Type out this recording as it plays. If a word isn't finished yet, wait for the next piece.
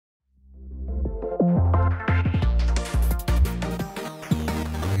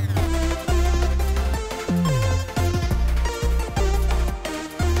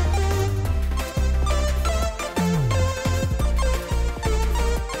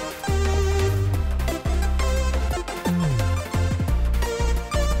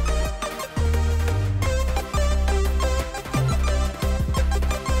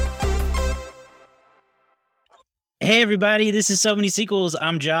Hey everybody, this is So Many Sequels.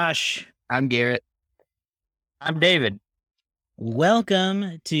 I'm Josh. I'm Garrett. I'm David.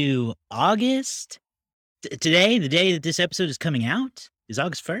 Welcome to August. Today, the day that this episode is coming out, is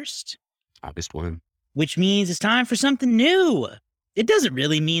August 1st, August 1. which means it's time for something new. It doesn't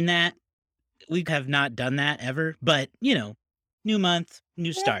really mean that. We have not done that ever, but new month,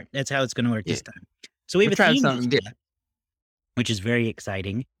 new start. That's how it's going to work this time. So we have We're a trying theme something this different. month, which is very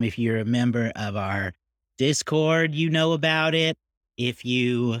exciting. If you're a member of our Discord, you know about it. If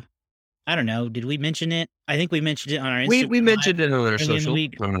you I don't know. Did we mention it? I think we mentioned it on our Instagram. We mentioned it on our early in the social,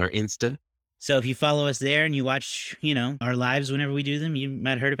 week. on our Insta. So if you follow us there and you watch, our lives whenever we do them, you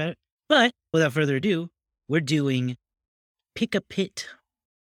might have heard about it. But without further ado, we're doing Pick a Pit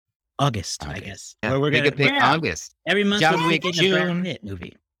August, I guess. Yeah, Where we're Pick gonna a Pick yeah, August. every month John we're Wick picking a Brad June. Pitt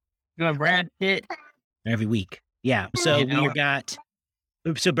movie. Doing Brad Pitt. Every week. Yeah. So You know-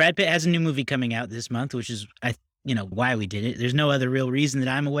 so Brad Pitt has a new movie coming out this month, which is why we did it. There's no other real reason that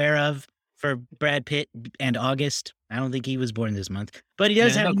I'm aware of for Brad Pitt and August. I don't think he was born this month. But he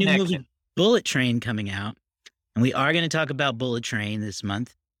does There's have no a new movie, connection. Bullet Train, coming out. And we are going to talk about Bullet Train this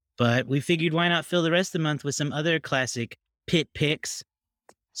month. But we figured why not fill the rest of the month with some other classic Pitt picks.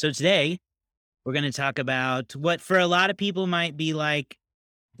 So today, we're going to talk about what for a lot of people might be like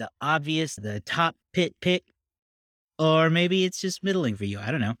the top Pitt pick. Or maybe it's just middling for you. I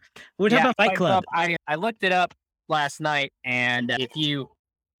don't know. We're talking about Fight Club. I looked it up last night, and if you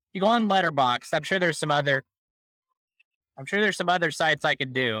go on Letterboxd, I'm sure there's some other sites I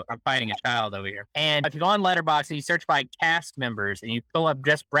could do. I'm fighting a child over here. And if you go on Letterboxd and you search by cast members and you pull up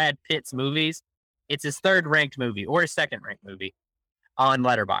just Brad Pitt's movies, it's his third ranked movie or his second ranked movie on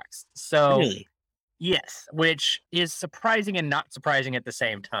Letterboxd. So Really? yes, which is surprising and not surprising at the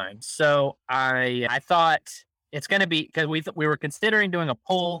same time. So I thought it's going to be, because we were considering doing a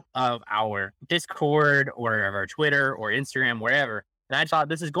poll of our Discord or of our Twitter or Instagram, wherever. And I thought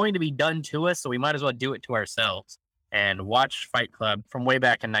this is going to be done to us, so we might as well do it to ourselves and watch Fight Club from way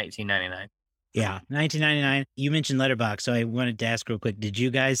back in 1999. Yeah, 1999. You mentioned Letterboxd, so I wanted to ask real quick: did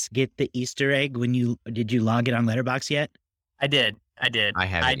you guys get the Easter egg did you log it on Letterboxd yet? I did. I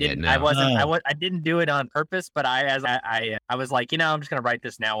haven't yet, didn't. no. I wasn't. Oh. I didn't do it on purpose, but I was like, I'm just gonna write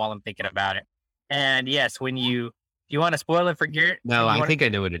this now while I'm thinking about it. And yes, do you want to spoil it for Garrett? No, You I wanna- think I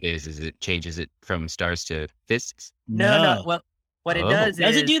know what it is it changes it from stars to fists. No. Well, what it Oh. does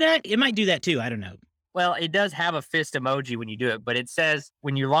Does is it do that? It might do that too. I don't know. Well, it does have a fist emoji when you do it, but it says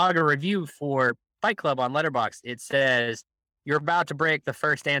when you log a review for Fight Club on Letterboxd, it says you're about to break the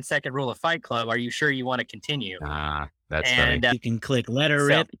first and second rule of Fight Club. Are you sure you want to continue That's And, funny. You can click letter so-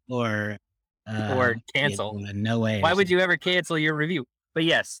 rip or cancel? no way. Why would you ever cancel your review? But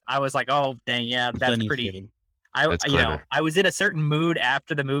yes, I was like, oh dang, yeah, that's pretty. That's clever. I was in a certain mood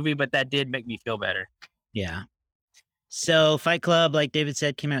after the movie, but that did make me feel better. Yeah. So Fight Club, like David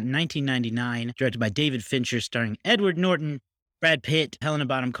said, came out in 1999, directed by David Fincher, starring Edward Norton, Brad Pitt, Helena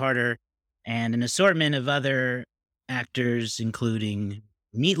Bonham Carter, and an assortment of other actors, including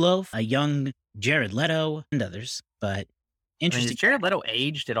Meatloaf, a young Jared Leto, and others. But I mean, interesting. is Jared Leto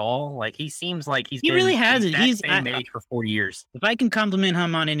aged at all? Like he seems like He really hasn't. That He's- same age for 40 years. If I can compliment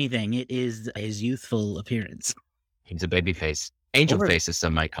him on anything, it is his youthful appearance, He's a baby face. Angel Or- face, as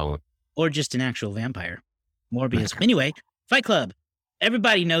some might call him. or just an actual vampire. Morbius. Anyway, Fight Club.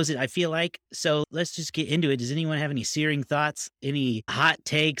 Everybody knows it, I feel like. So let's just get into it. Does anyone have any searing thoughts? Any hot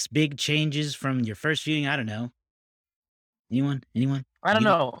takes, big changes from your first viewing? I don't know. Anyone? I don't You-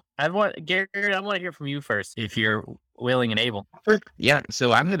 know. Garrett, I want to hear from you first, if you're willing and able. Yeah,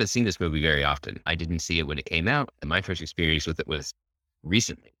 so I've never seen this movie very often. I didn't see it when it came out, and my first experience with it was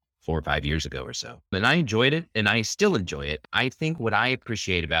recently, 4 or 5 years ago or so. And I enjoyed it, and I still enjoy it. I think what I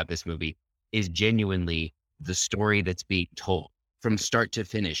appreciate about this movie is genuinely the story that's being told from start to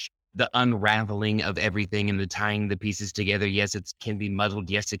finish. The unraveling of everything and the tying the pieces together. Yes, it can be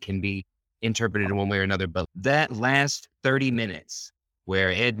muddled. Yes, it can be interpreted in one way or another. But that last 30 minutes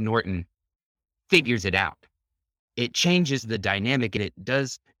where Ed Norton figures it out, it changes the dynamic, and it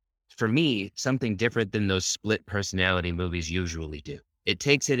does, for me, something different than those split personality movies usually do. It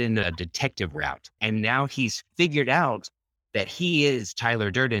takes it in a detective route. And now he's figured out that he is Tyler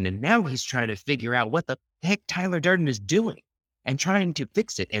Durden. And now he's trying to figure out what the heck Tyler Durden is doing and trying to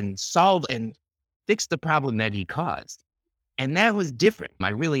fix it and solve and fix the problem that he caused. And that was different. I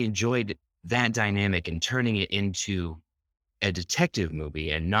really enjoyed that dynamic and turning it into a detective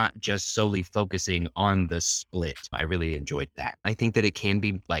movie and not just solely focusing on the split. I really enjoyed that. I think that it can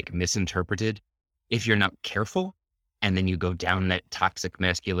be like misinterpreted if you're not careful, and then you go down that toxic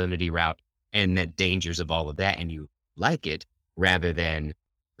masculinity route and the dangers of all of that, and you like it rather than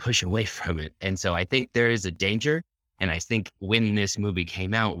push away from it. And so I think there is a danger And I think when this movie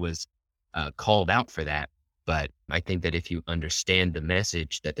came out was called out for that. But I think that if you understand the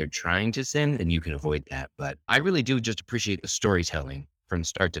message that they're trying to send, then you can avoid that. But I really do just appreciate the storytelling from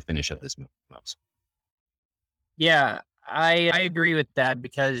start to finish of this movie most. Yeah, I agree with that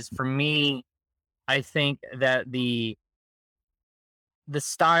because for me, I think that the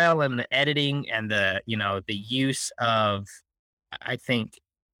style and the editing and the use of, I think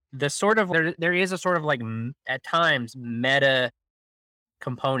the sort of there is a sort of like at times meta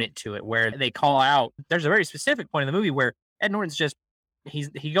component to it where they call out. There's a very specific point in the movie where Ed Norton's just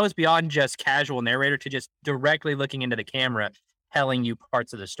he goes beyond just casual narrator to just directly looking into the camera, telling you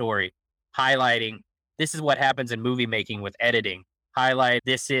parts of the story, highlighting this is what happens in movie making with editing. Highlight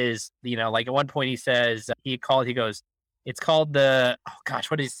this is like at one point he says he goes it's called the oh gosh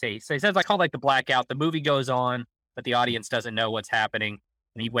what did he say? So he says like called like the blackout. The movie goes on, but the audience doesn't know what's happening,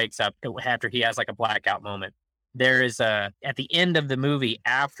 and he wakes up after he has like a blackout moment. There is at the end of the movie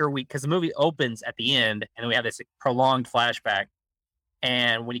because the movie opens at the end and we have this prolonged flashback.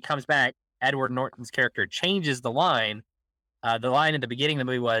 And when he comes back, Edward Norton's character changes the line. The line at the beginning of the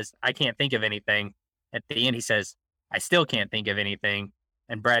movie was, I can't think of anything. At the end, he says, I still can't think of anything.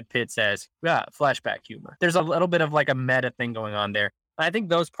 And Brad Pitt says, yeah, flashback humor. There's a little bit of like a meta thing going on there. I think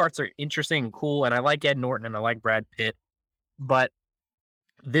those parts are interesting and cool. And I like Ed Norton and I like Brad Pitt. But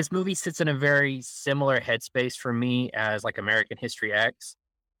this movie sits in a very similar headspace for me as like American History X,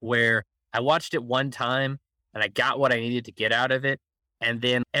 where I watched it one time and I got what I needed to get out of it. And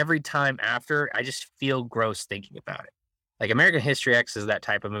then every time after, I just feel gross thinking about it. Like American History X is that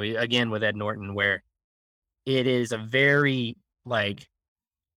type of movie, again, with Ed Norton, where it is a very like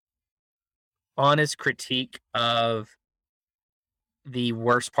honest critique of the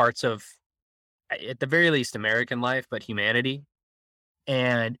worst parts of, at the very least, American life, but humanity.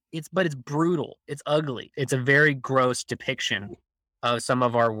 And it's brutal. It's ugly. It's a very gross depiction of some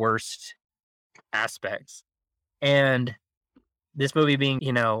of our worst aspects. And this movie being,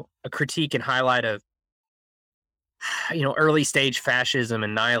 a critique and highlight of, early stage fascism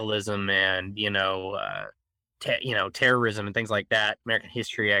and nihilism and, terrorism and things like that. American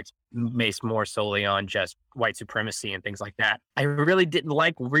History X based more solely on just white supremacy and things like that. I really didn't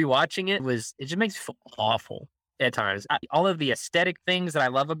like rewatching it. It just makes me feel awful at times. All of the aesthetic things that I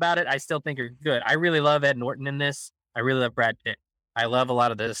love about it, I still think are good. I really love Ed Norton in this. I really love Brad Pitt. I love a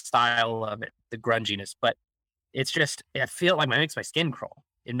lot of the style of it, the grunginess, but it's just, I feel like it makes my skin crawl.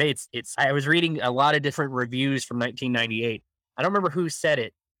 I was reading a lot of different reviews from 1998. I don't remember who said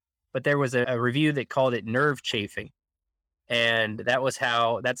it, but there was a review that called it nerve chafing. And that's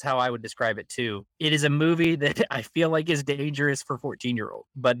how I would describe it too. It is a movie that I feel like is dangerous for 14-year-olds,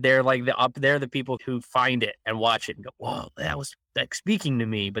 but they're like they're the people who find it and watch it and go, whoa, that was like speaking to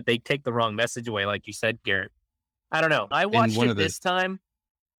me, but they take the wrong message away. Like you said, Garrett, I don't know. I watched it this time.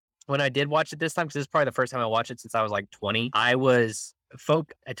 When I did watch it this time, because this is probably the first time I watched it since I was like 20, I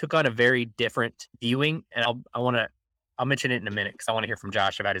took on a very different viewing, and I'll mention it in a minute because I want to hear from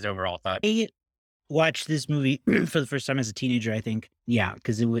Josh about his overall thought. I watched this movie for the first time as a teenager, I think. Yeah,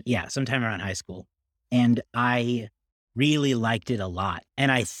 because sometime around high school. And I really liked it a lot. And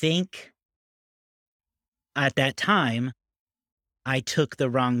I think at that time, I took the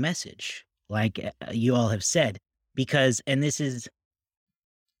wrong message, like you all have said,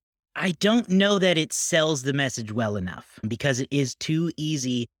 I don't know that it sells the message well enough because it is too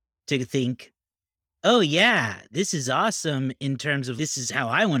easy to think, oh yeah, this is awesome in terms of this is how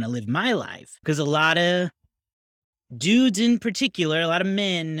I want to live my life. Because a lot of dudes in particular, a lot of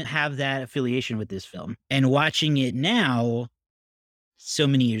men have that affiliation with this film. And watching it now, so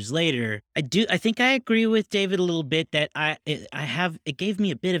many years later, I think I agree with David a little bit that it gave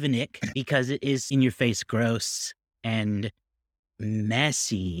me a bit of an ick because it is in your face gross and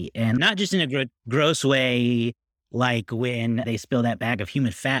messy, and not just in a gross way, like when they spill that bag of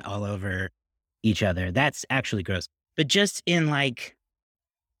human fat all over each other. That's actually gross. But just in like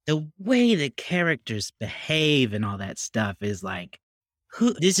the way the characters behave and all that stuff is like,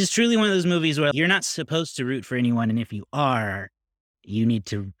 this is truly one of those movies where you're not supposed to root for anyone. And if you are, you need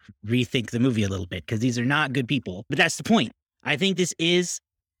to rethink the movie a little bit because these are not good people. But that's the point. I think this is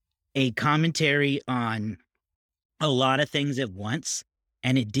a commentary on a lot of things at once,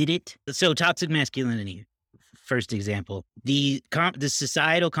 and it did it. So toxic masculinity, first example. The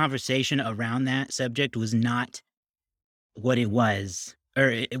societal conversation around that subject was not what it was, or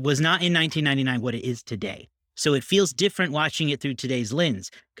it was not in 1999 what it is today. So it feels different watching it through today's lens,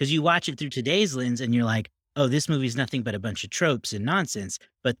 because you watch it through today's lens and you're like, oh, this movie's nothing but a bunch of tropes and nonsense.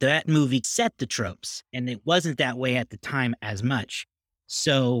 But that movie set the tropes, and it wasn't that way at the time as much.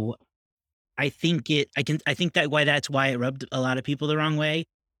 So I think that's why it rubbed a lot of people the wrong way,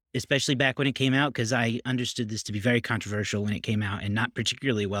 especially back when it came out, because I understood this to be very controversial when it came out and not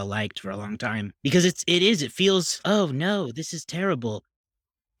particularly well liked for a long time. Because it feels, oh no, this is terrible.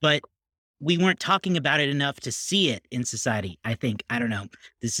 But we weren't talking about it enough to see it in society, I think. I don't know.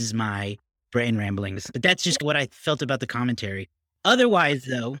 This is my brain ramblings, but that's just what I felt about the commentary. Otherwise,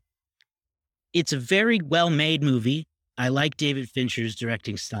 though, it's a very well-made movie. I like David Fincher's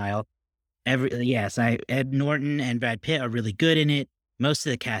directing style. Ed Norton and Brad Pitt are really good in it. Most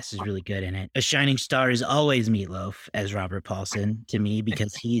of the cast is really good in it. A shining star is always Meatloaf as Robert Paulson to me,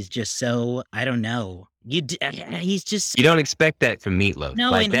 because he's just so, I don't know. He's just, You don't expect that from Meatloaf.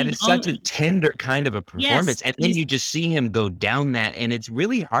 No, Like, and that he is such a only- tender kind of a performance. Yes, And then you just see him go down that, and it's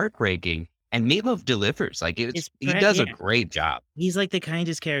really heartbreaking. And Meatloaf delivers. Like, he does a great job. he's like the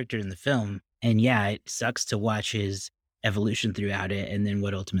kindest character in the film. And yeah, it sucks to watch his evolution throughout it and then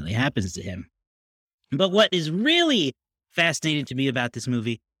what ultimately happens to him. But what is really fascinating to me about this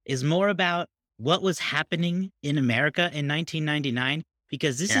movie is more about what was happening in America in 1999,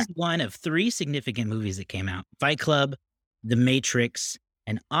 because this is one of 3 significant movies that came out: Fight Club, The Matrix,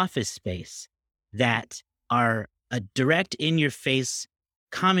 and Office Space, that are a direct in-your-face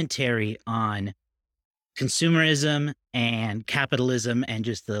commentary on consumerism and capitalism and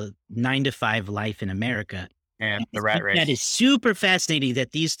just the 9-to-5 life in America. And the rat race. That is super fascinating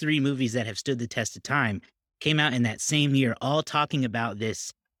that these 3 movies that have stood the test of time came out in that same year, all talking about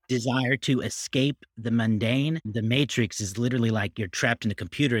this desire to escape the mundane. The Matrix is literally like you're trapped in a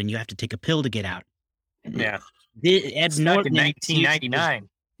computer and you have to take a pill to get out. Yeah. Ed Stuck Norton in 1999.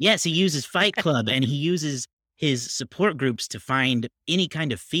 Yes, he uses Fight Club and he uses his support groups to find any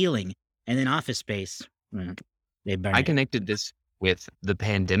kind of feeling. And then Office Space, they burn I it. connected this with the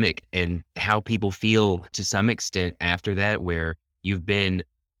pandemic and how people feel to some extent after that, where you've been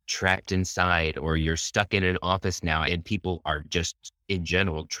trapped inside or you're stuck in an office now, and people are just in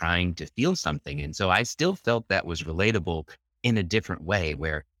general trying to feel something. And so I still felt that was relatable in a different way,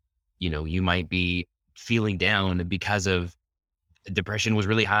 where, you might be feeling down because of depression was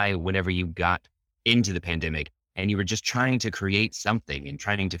really high whenever you got into the pandemic, and you were just trying to create something and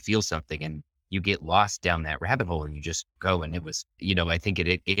trying to feel something, and you get lost down that rabbit hole and you just go. And it was, I think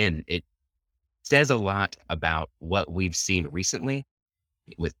it says a lot about what we've seen recently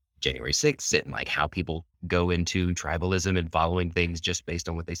with January 6th and like how people go into tribalism and following things just based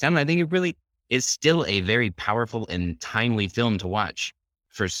on what they sound. And I think it really is still a very powerful and timely film to watch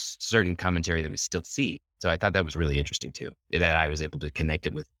for certain commentary that we still see. So I thought that was really interesting too, that I was able to connect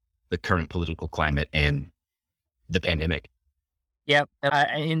it with the current political climate and the pandemic. Yep.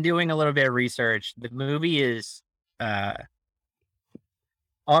 In doing a little bit of research, the movie is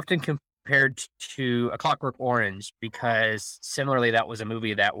often compared to A Clockwork Orange, because similarly, that was a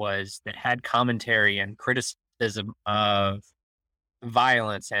movie that had commentary and criticism of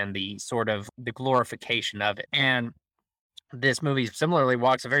violence and the glorification of it. And this movie similarly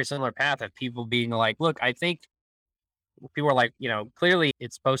walks a very similar path of people being like, look, I think people are like, clearly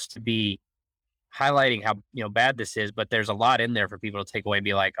it's supposed to be highlighting how bad this is, but there's a lot in there for people to take away and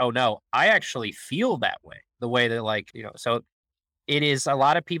be like, oh no, I actually feel that way. The way that so it is. A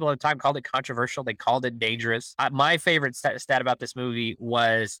lot of people at the time called it controversial. They called it dangerous. My favorite stat about this movie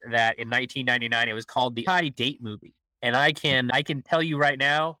was that in 1999 it was called the high date movie. And I can tell you right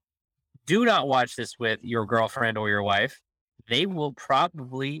now, do not watch this with your girlfriend or your wife. They will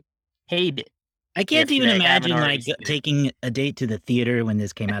probably hate it. I can't if even they haven't imagine already like seen it. taking a date to the theater when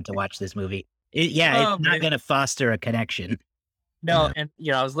this came out to watch this movie. Oh, It's not man. going to foster a connection. No, and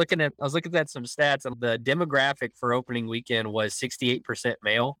I was looking at some stats, and the demographic for opening weekend was 68%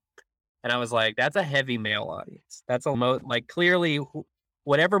 male, and I was like, that's a heavy male audience. That's almost like clearly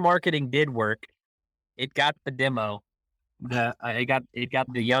whatever marketing did work, it got the demo. It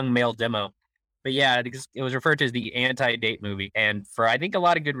got the young male demo. But yeah, it was referred to as the anti-date movie, and for I think a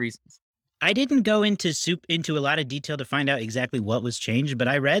lot of good reasons. I didn't go into a lot of detail to find out exactly what was changed, but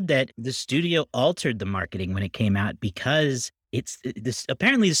I read that the studio altered the marketing when it came out because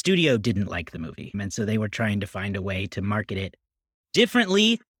apparently the studio didn't like the movie, and so they were trying to find a way to market it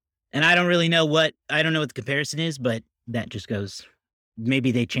differently. And I don't know what the comparison is, but that just goes.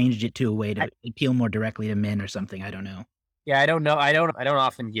 Maybe they changed it to a way to appeal more directly to men or something. I don't know. Yeah, I don't know. I don't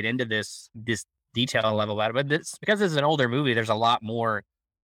often get into this detail level about it, but because it's an older movie, there's a lot more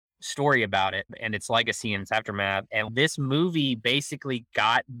story about it and its legacy and its aftermath. And this movie basically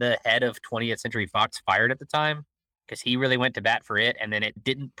got the head of 20th Century Fox fired at the time because he really went to bat for it, and then it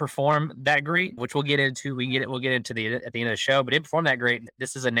didn't perform that great, which we'll get into. We'll get into at the end of the show, but it performed that great.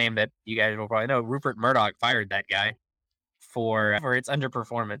 This is a name that you guys will probably know. Rupert Murdoch fired that guy for its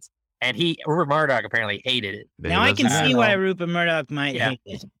underperformance. And Rupert Murdoch apparently hated it. Maybe Now I those can are see good. why Rupert Murdoch might Yeah. hate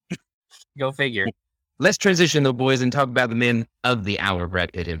it. Go figure. Let's transition, though, boys, and talk about the man of the hour,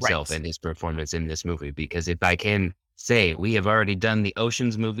 Brad Pitt himself, Right. and his performance in this movie. Because if I can say, we have already done the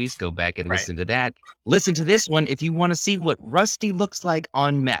Oceans movies. Go back and Right. listen to that. Listen to this one if you want to see what Rusty looks like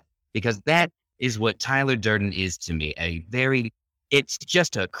on meth, because that is what Tyler Durden is to me. It's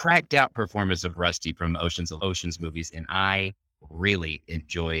just a cracked out performance of Rusty from Oceans movies, and I really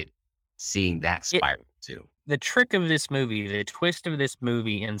enjoyed seeing that spiral too. The trick of this movie, the twist of this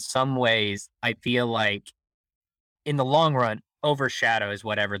movie, in some ways, I feel like in the long run overshadows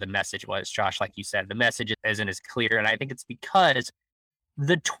whatever the message was, Josh. Like you said, the message isn't as clear. And I think it's because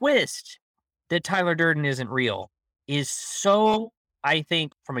the twist that Tyler Durden isn't real is so, I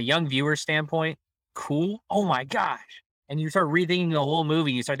think, from a young viewer standpoint, cool. Oh my gosh. And you start rethinking the whole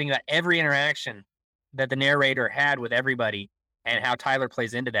movie. You start thinking about every interaction that the narrator had with everybody and how Tyler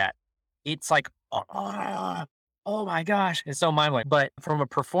plays into that. It's like, oh my gosh, it's so mind blowing. But from a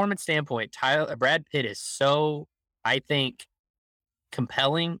performance standpoint, Brad Pitt is so, I think,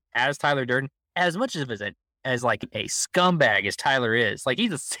 compelling as Tyler Durden, as much as like a scumbag as Tyler is. Like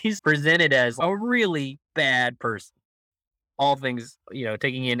he's presented as a really bad person. All things,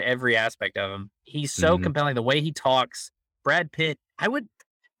 taking in every aspect of him. He's so compelling. The way he talks, Brad Pitt, I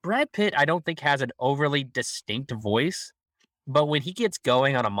don't think has an overly distinct voice. But when he gets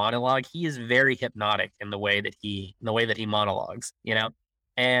going on a monologue, he is very hypnotic in the way that he monologues,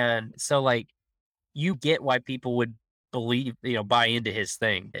 And so like you get why people would believe, buy into his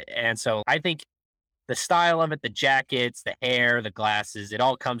thing. And so I think the style of it, the jackets, the hair, the glasses, it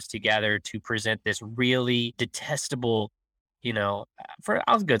all comes together to present this really detestable, I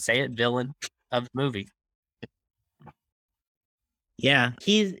was going to say it, villain of the movie. Yeah,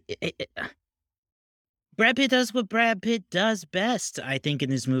 Brad Pitt does what Brad Pitt does best, I think,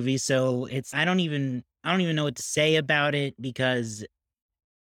 in this movie. So I don't even know what to say about it, because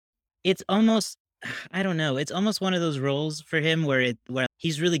it's almost, I don't know, it's almost one of those roles for him where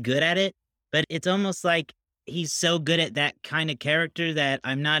he's really good at it, but it's almost like he's so good at that kind of character that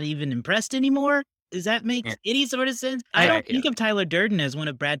I'm not even impressed anymore. Does that make any sort of sense? I don't think of Tyler Durden as one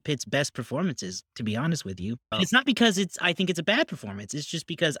of Brad Pitt's best performances, to be honest with you. And it's not because I think it's a bad performance. It's just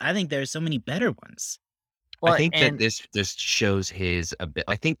because I think there are so many better ones. Well, I think that this just shows his a bit.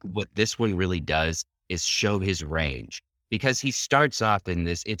 I think what this one really does is show his range, because he starts off in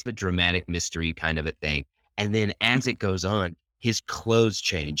this, it's a dramatic mystery kind of a thing. And then as it goes on, his clothes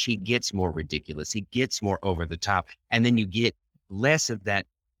change. He gets more ridiculous. He gets more over the top. And then you get less of that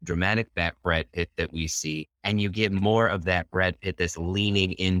dramatic Brad Pitt that we see, and you get more of that Brad Pitt that's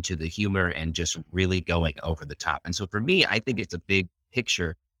leaning into the humor and just really going over the top. And so for me, I think it's a big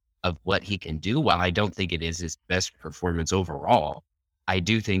picture of what he can do. While I don't think it is his best performance overall, I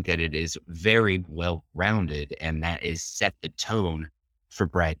do think that it is very well rounded, and that is set the tone for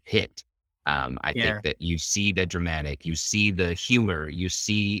Brad Pitt. I think that you see the dramatic, you see the humor, you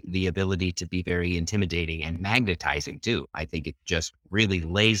see the ability to be very intimidating and magnetizing too. I think it just really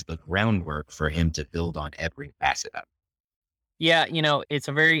lays the groundwork for him to build on every facet of it. Yeah, it's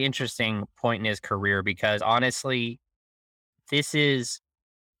a very interesting point in his career, because honestly, this is,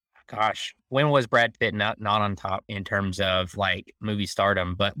 gosh, when was Brad Pitt not on top in terms of like movie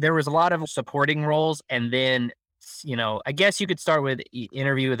stardom? But there was a lot of supporting roles, and then I guess you could start with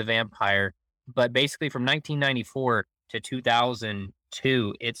Interview with the Vampire, but basically from 1994 to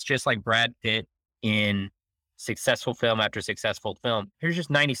 2002, it's just like Brad Pitt in successful film after successful film. Here's just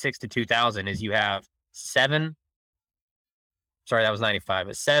 96 to 2000 is you have Seven. Sorry, that was 95.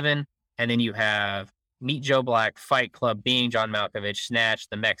 But Seven, and then you have Meet Joe Black, Fight Club, Being John Malkovich, Snatch,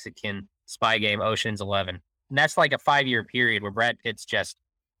 The Mexican, Spy Game, Ocean's 11. And that's like a 5-year period where Brad Pitt's just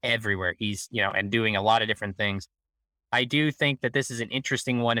everywhere. He's, and doing a lot of different things. I do think that this is an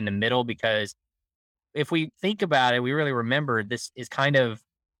interesting one in the middle, because if we think about it, we really remember this is kind of,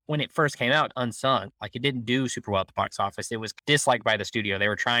 when it first came out, unsung. Like it didn't do super well at the box office. It was disliked by the studio. They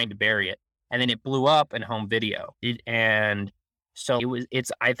were trying to bury it. And then it blew up in home video. I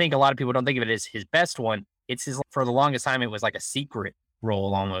think a lot of people don't think of it as his best one. For the longest time, it was like a secret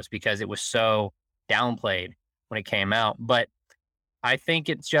role almost, because it was so downplayed when it came out. But I think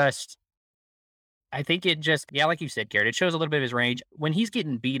it just, yeah, like you said, Garrett, it shows a little bit of his range. When he's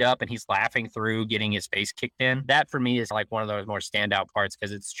getting beat up and he's laughing through getting his face kicked in, that for me is like one of those more standout parts,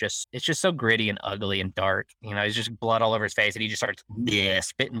 because it's just so gritty and ugly and dark. He's just blood all over his face, and he just starts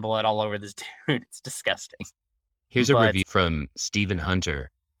spitting blood all over this dude. It's disgusting. Here's a review from Stephen Hunter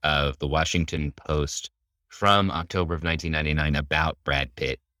of the Washington Post from October of 1999 about Brad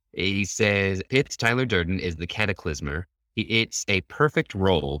Pitt. He says, Pitt's Tyler Durden is the cataclysmer It's a perfect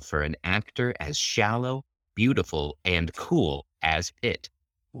role for an actor as shallow, beautiful, and cool as Pitt.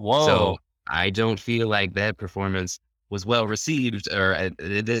 So Whoa. I don't feel like that performance was well received. Or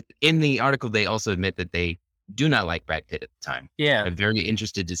in the article, they also admit that they do not like Brad Pitt at the time. Yeah. I'm very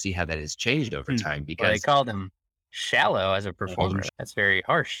interested to see how that has changed over time Well, they because called him shallow as a performer. That's very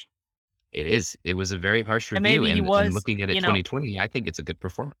harsh. it was a very harsh And review. maybe he And was, looking at it 2020, I think it's a good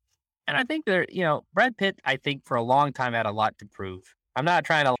performance. and I think Brad Pitt, I think for a long time had a lot to prove. I'm not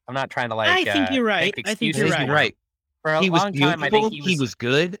trying to I think you're right. make I think excuses you're for right. him. Right. For a He was long time, I think beautiful, he he was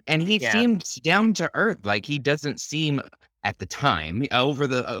good, and he Yeah. seemed down to earth. Like, he doesn't seem at the time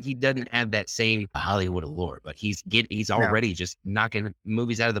he doesn't have that same Hollywood allure, but he's already just knocking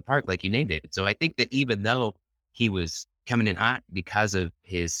movies out of the park, like you named it. So I think that even though he was coming in hot because of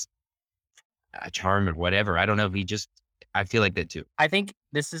his charm or whatever, I don't know, I feel like that too. I think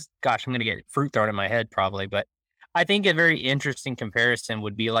this is, gosh, I'm going to get fruit thrown in my head probably, but I think a very interesting comparison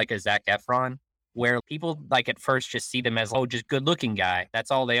would be like a Zac Efron, where people like at first just see them as, oh, just good looking guy.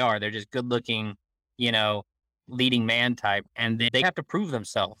 That's all they are. They're just good looking, leading man type. And they have to prove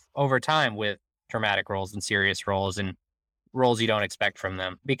themselves over time with dramatic roles and serious roles and roles you don't expect from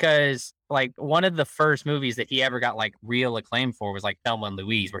them. Because like one of the first movies that he ever got like real acclaim for was like Thelma and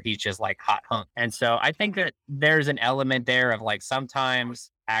Louise, where he's just like hot hunk. And so I think that there's an element there of like sometimes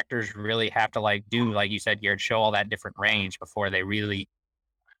actors really have to like do, like you said, Garrett, show all that different range before they really,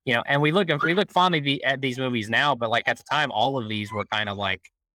 and we look fondly at these movies now, but like at the time, all of these were kind of like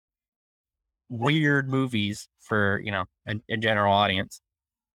weird movies for, a general audience.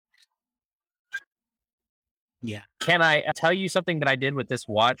 Yeah. Can I tell you something that I did with this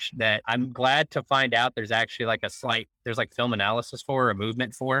watch that I'm glad to find out there's actually like there's like film analysis for, a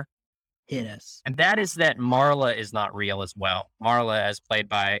movement for? Hit us. And that is that Marla is not real as well. Marla, as played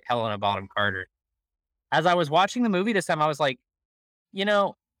by Helena Bonham Carter. As I was watching the movie this time, I was like,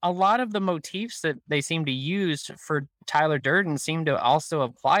 a lot of the motifs that they seem to use for Tyler Durden seem to also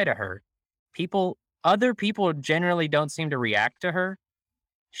apply to her. Other people generally don't seem to react to her.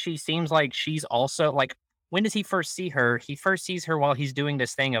 She seems like she's also like, when does he first see her? He first sees her while he's doing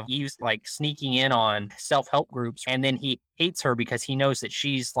this thing of like sneaking in on self-help groups. And then he hates her because he knows that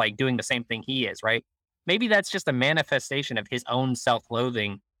she's like doing the same thing he is, right? Maybe that's just a manifestation of his own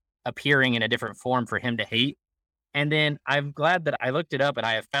self-loathing appearing in a different form for him to hate. And then I'm glad that I looked it up and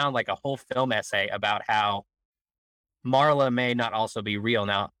I have found like a whole film essay about how Marla may not also be real.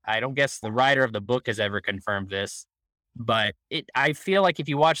 Now, I don't guess the writer of the book has ever confirmed this, but I feel like if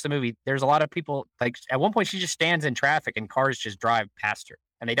you watch the movie, there's a lot of people, like at one point she just stands in traffic and cars just drive past her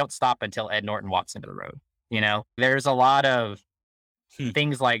and they don't stop until Ed Norton walks into the road. There's a lot of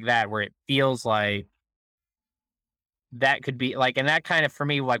things like that where it feels like that could be like, and that kind of, for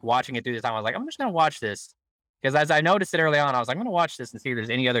me, like watching it through this time, I was like, I'm just going to watch this. Because as I noticed it early on, I was like, I'm going to watch this and see if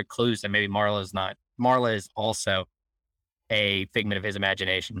there's any other clues that maybe Marla is not. Marla is also a figment of his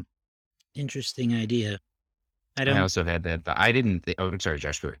imagination. Interesting idea. I also had that, but I didn't think, I'm sorry,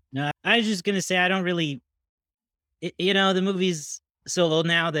 Josh, go ahead. No, I was just going to say, I don't really, the movie's so old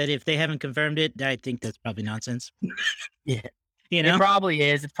now that if they haven't confirmed it, I think that's probably nonsense. Yeah. It probably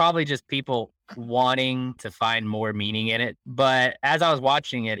is. It's probably just people wanting to find more meaning in it. But as I was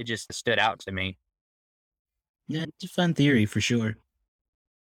watching it, it just stood out to me. Yeah, it's a fun theory for sure.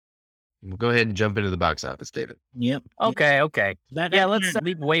 We'll go ahead and jump into the box office, David. Yep. Okay. Let's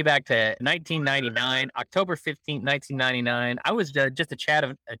leap way back to 1999, October 15th, 1999. I was just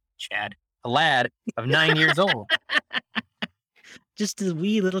a lad of 9 years old. Just a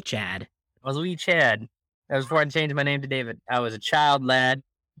wee little Chad. I was a wee Chad. That was before I changed my name to David. I was a child lad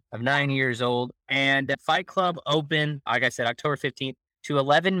of 9 years old. And Fight Club opened, like I said, October 15th to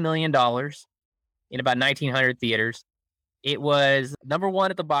 $11 million in about 1,900 theaters. It was number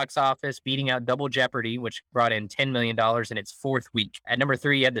one at the box office, beating out Double Jeopardy, which brought in $10 million in its fourth week. At number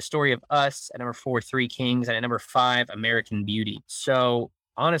 3, you had The Story of Us. At number 4, Three Kings. And at number 5, American Beauty. So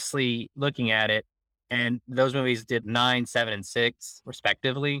honestly, looking at it, and those movies did 9, 7, and 6,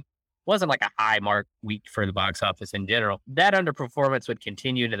 respectively. Wasn't like a high mark week for the box office in general. That underperformance would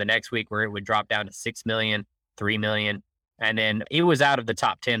continue into the next week where it would drop down to 6 million, 3 million. And then it was out of the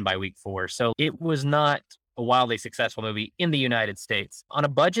top 10 by week 4. So it was not a wildly successful movie in the United States. On a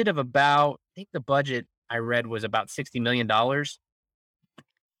budget of about, I think the budget I read was about $60 million.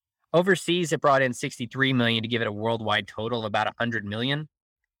 Overseas, it brought in 63 million to give it a worldwide total of about 100 million.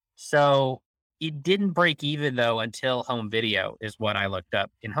 So it didn't break even though until home video is what I looked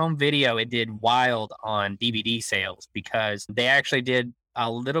up. In home video, it did wild on DVD sales because they actually did a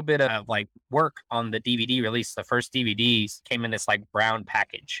little bit of like work on the DVD release. The first DVDs came in this like brown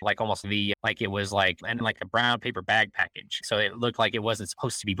package, like almost like it was like, and like a brown paper bag package. So it looked like it wasn't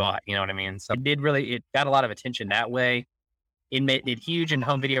supposed to be bought. You know what I mean? So it got a lot of attention that way. It made it huge in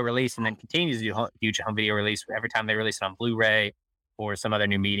home video release and then continues to do huge home video release every time they release it on Blu-ray or some other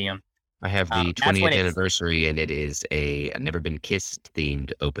new medium. I have the 20th anniversary, and it is a Never Been Kissed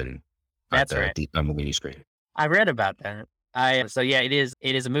themed open. That's right. On the mini screen. I read about that. So yeah, it is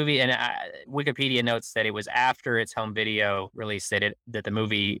a movie, and Wikipedia notes that it was after its home video release that the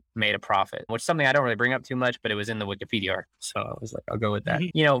movie made a profit, which is something I don't really bring up too much, but it was in the Wikipedia article, so I was like, I'll go with that.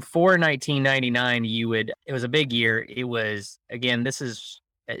 You know, for 1999, it was a big year. It was, again, it's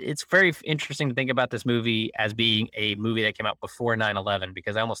very interesting to think about this movie as being a movie that came out before 9/11,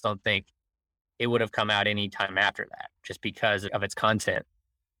 because I almost don't think it would have come out any time after that, just because of its content.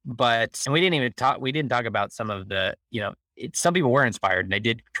 And we didn't talk about some of the, some people were inspired and they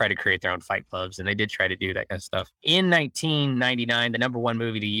did try to create their own fight clubs and they did try to do that kind of stuff. In 1999, the number one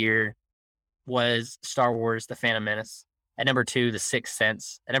movie of the year was Star Wars: The Phantom Menace. At number 2, The Sixth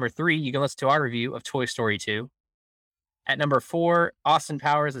Sense. At number 3, you can listen to our review of Toy Story 2. At number 4, Austin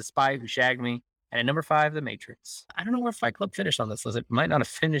Powers: The Spy Who Shagged Me. And at number 5, The Matrix. I don't know where Fight Club finished on this list. It might not have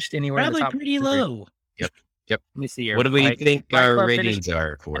finished anywhere. Probably in the top pretty 3. low. Yep. Let me see here. What do we think Fight our Club ratings finished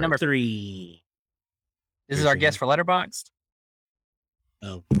are for at number 3. This is our guess for Letterboxd?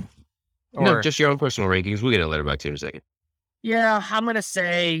 Oh. No, just your own personal rankings. We'll get a Letterboxd in a second. Yeah, I'm going to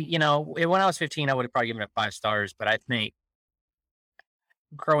say, when I was 15, I would have probably given it 5 stars, but I think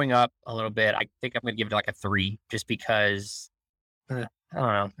growing up a little bit, I think I'm going to give it like a 3, just because, I don't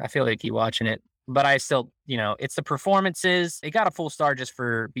know, I feel like I keep watching it. But I still, it's the performances. It got a full star just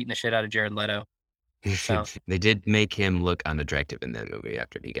for beating the shit out of Jared Leto. So. They did make him look unattractive in that movie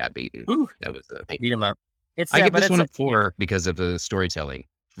after he got beaten. Ooh. That was the Beat him up. I give this one a 4 because of the storytelling.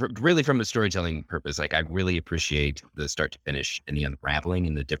 Really, from a storytelling purpose, like I really appreciate the start to finish and the unraveling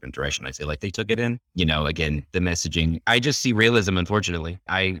in the different direction I feel like they took it in. Again, the messaging. I just see realism. Unfortunately,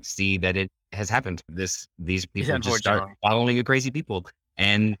 I see that it has happened. These people just start following a crazy people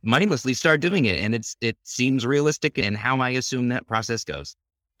and mindlessly start doing it, and it seems realistic in how I assume that process goes.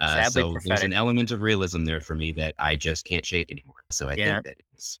 So there's an element of realism there for me that I just can't shake anymore. So I think that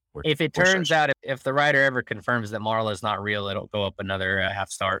it's worth. If it turns out, if the writer ever confirms that Marla is not real, it'll go up another half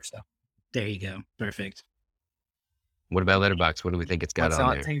star. So there you go. Perfect. What about Letterboxd? What do we think it's got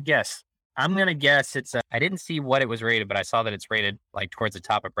on there? Take a guess. I'm going to guess I didn't see what it was rated, but I saw that it's rated like towards the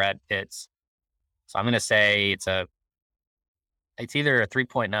top of Brad Pitt's. So I'm going to say it's either a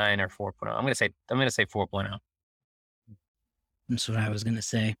 3.9 or 4.0. I'm going to say 4.0. That's what I was going to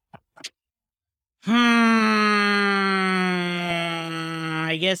say.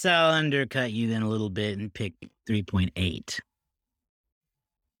 I guess I'll undercut you then a little bit and pick 3.8.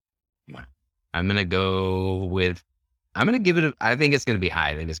 I'm going to give it I think it's going to be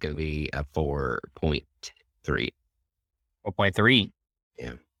high. I think it's going to be a 4.3. 4.3.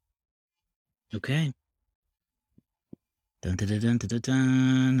 Yeah. Okay. Dun, dun, dun, dun, dun,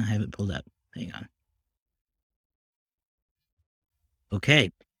 dun. I have it pulled up. Hang on.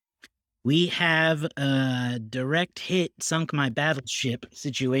 Okay. We have a direct hit sunk my battleship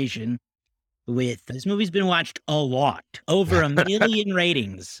situation with this movie's been watched a lot. Over 1 million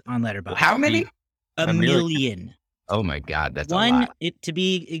ratings on Letterboxd. How many? A million. Oh my God, that's a lot. To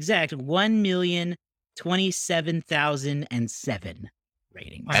be exact, 1,027,007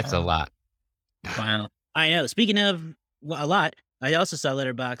 ratings. That's a lot. Wow. I know. Speaking of a lot, I also saw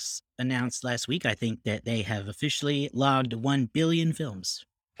Letterboxd announce last week, I think, that they have officially logged 1 billion films.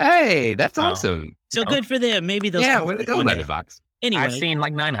 Hey, that's awesome. So good for them. Maybe they'll way to go, Letterboxd. Anyway, I've seen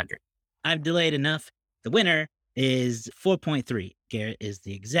like 900. I've delayed enough. The winner is 4.3. Garrett is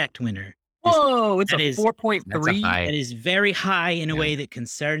the exact winner. Whoa, it's a 4.3. That is very high in a way that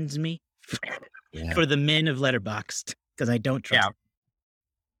concerns me for the men of Letterboxd, because I don't trust them.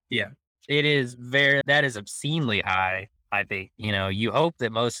 Yeah. It is that is obscenely high, I think. You hope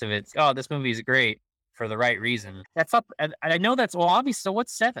that most of it's, this movie is great for the right reason. That's up. I know that's, obvious. So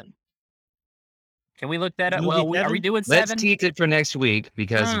what's 7? Can we look that up? Well, are we doing 7? Let's tease it for next week,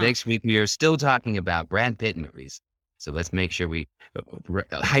 because next week we are still talking about Brad Pitt movies. So let's make sure we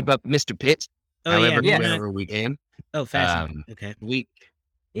hype up Mr. Pitt wherever we can. Oh, fashion. Okay. Do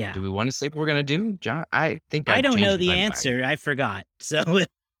we want to say what we're going to do, John? I think I don't know the answer. Mind. I forgot. So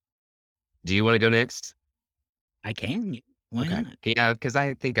do you want to go next? I can. Why not? Yeah, because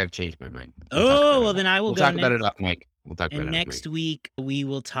I think I've changed my mind. Then I will go talk about it off mic. We'll talk about it next week. We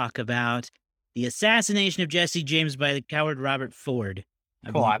will talk about the assassination of Jesse James by the coward Robert Ford.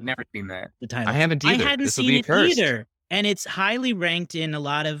 Cool. I've never seen that. The title. I haven't either. I hadn't seen it either. And it's highly ranked in a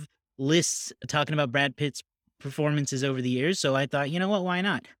lot of lists talking about Brad Pitt's performances over the years. So I thought, you know what? Why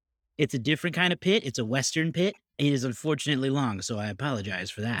not? It's a different kind of Pitt. It's a Western Pitt. It is unfortunately long, so I apologize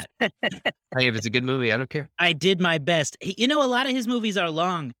for that. Hey, if it's a good movie, I don't care. I did my best. You know, a lot of his movies are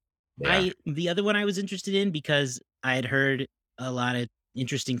long. Yeah. The other one I was interested in because I had heard a lot of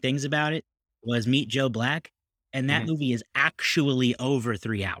interesting things about it was Meet Joe Black. And that movie is actually over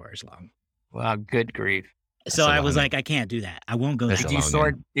 3 hours long. Wow, good grief. So a I long was one. like, I can't do that. I won't go That's that Did you long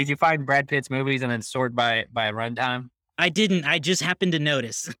sort? Did you find Brad Pitt's movies and then sort by runtime? I didn't. I just happened to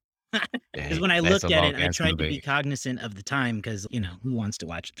notice. Because when I That's looked a at it, I long-ass tried to be movie. cognizant of the time because, you know, who wants to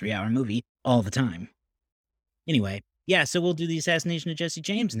watch a 3-hour movie all the time? Anyway, yeah, so we'll do the Assassination of Jesse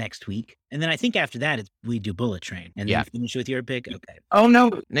James next week. And then I think after that, we do Bullet Train. And then Yeah. you finish with your pick. Okay. Oh no!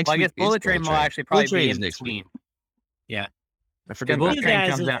 Next Well, I week guess is Bullet Train will actually probably Bullet Train be is in next week. between. Yeah. I forget Bullet about You Train guys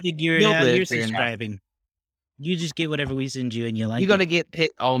comes will out. figure it You'll out. live, You're fair enough. subscribing. You just get whatever we send you and you like You're it. gonna get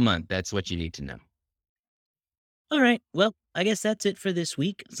Pitt all month. That's what you need to know. All right. Well, I guess that's it for this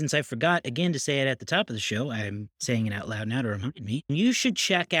week. Since I forgot again to say it at the top of the show, I'm saying it out loud now to remind me. You should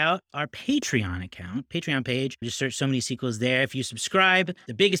check out our Patreon account, Patreon page. Just search So Many Sequels there. If you subscribe,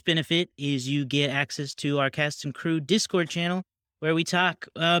 the biggest benefit is you get access to our Cast and Crew Discord channel where we talk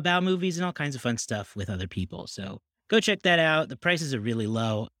about movies and all kinds of fun stuff with other people. So go check that out. The prices are really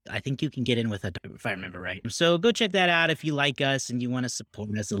low. I think you can get in with a, if I remember right. So go check that out if you like us and you want to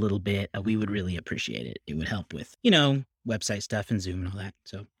support us a little bit. We would really appreciate it. It would help with, you know, website stuff and Zoom and all that.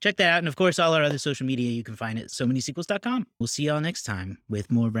 So check that out. And of course, all our other social media, you can find at SoManySequels.com. We'll see y'all next time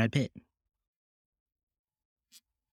with more Brad Pitt.